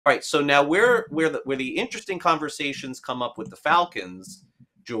All right, so now where the interesting conversations come up with the Falcons,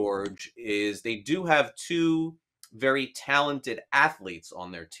 George, is they do have two very talented athletes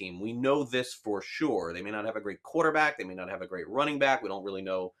on their team. We know this for sure. They may not have a great quarterback, they may not have a great running back. We don't really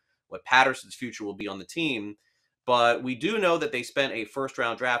know what Patterson's future will be on the team, but we do know that they spent a first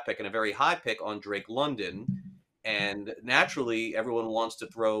round draft pick and a very high pick on Drake London. And naturally, everyone wants to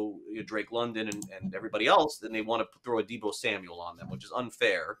throw Drake London and everybody else, then they want to throw a Debo Samuel on them, which is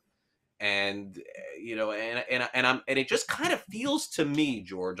unfair. And and it just kind of feels to me,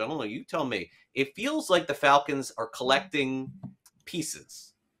 George, I don't know, you tell me, it feels like the Falcons are collecting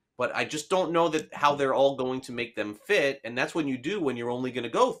pieces, but I just don't know that how they're all going to make them fit. And that's when you do, when you're only going to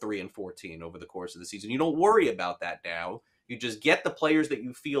go 3-14 over the course of the season. You don't worry about that now. You just get the players that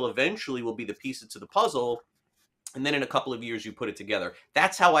you feel eventually will be the pieces to the puzzle, and then in a couple of years you put it together.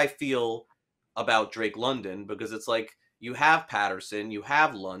 That's how I feel about Drake London, because it's like you have Patterson, you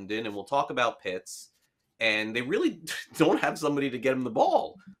have London, and we'll talk about Pitts, and they really don't have somebody to get him the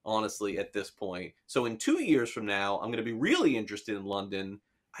ball, honestly, at this point. So in 2 years from now, I'm going to be really interested in London.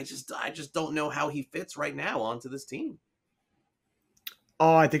 I just don't know how he fits right now onto this team.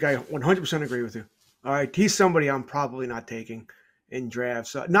 Oh, I think I 100% agree with you. All right, he's somebody I'm probably not taking in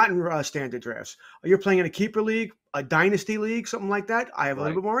drafts, not in standard drafts. You're playing in a keeper league, a dynasty league, something like that. I have a Right.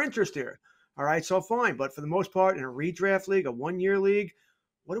 little bit more interest here. All right, so fine. But for the most part, in a redraft league, a 1 year league,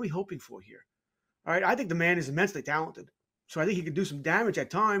 what are we hoping for here? All right, I think the man is immensely talented. So I think he can do some damage at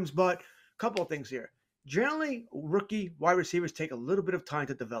times, but a couple of things here. Generally, rookie wide receivers take a little bit of time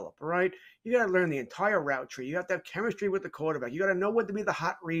to develop, all right? You got to learn the entire route tree. You have to have chemistry with the quarterback. You got to know when to be the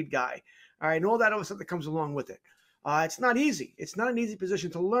hot read guy, all right, and all that other stuff that comes along with it. It's not easy. It's not an easy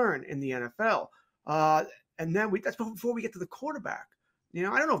position to learn in the NFL. Uh, and then that's before we get to the quarterback. I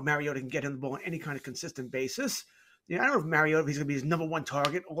don't know if Mariota can get him the ball on any kind of consistent basis. I don't know if Mariota, if he's going to be his number one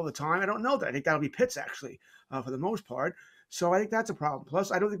target all the time. I don't know that. I think that'll be Pitts, actually, for the most part. So I think that's a problem.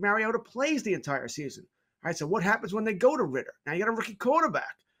 Plus, I don't think Mariota plays the entire season. All right, so what happens when they go to Ritter? Now you got a rookie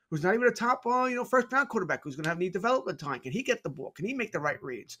quarterback who's not even a top, first round quarterback who's going to have any development time. Can he get the ball? Can he make the right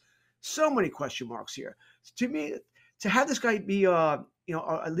reads? So many question marks here. To me, to have this guy be, a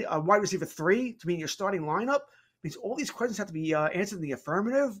wide receiver 3 to be in your starting lineup means all these questions have to be answered in the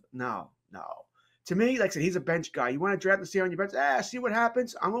affirmative. No. To me, like I said, he's a bench guy. You want to draft and see on your bench? See what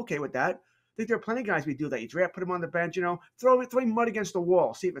happens. I'm okay with that. I think there are plenty of guys we do that. You draft, put him on the bench, throw mud against the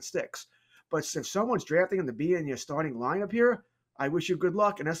wall, see if it sticks. But if someone's drafting him to be in your starting lineup here, I wish you good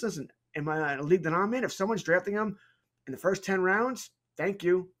luck. And that's, listen, in my league that I'm in, if someone's drafting him in the first 10 rounds, thank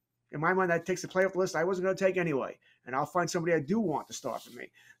you. In my mind, that takes the playoff list I wasn't going to take anyway. And I'll find somebody I do want to start for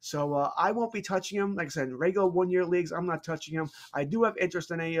me. So I won't be touching him. Like I said, in regular 1 year leagues, I'm not touching him. I do have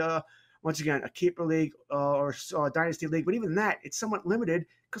interest in once again, a keeper league or a dynasty league. But even that, it's somewhat limited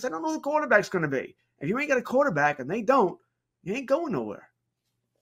because I don't know who the quarterback's going to be. If you ain't got a quarterback and they don't, you ain't going nowhere.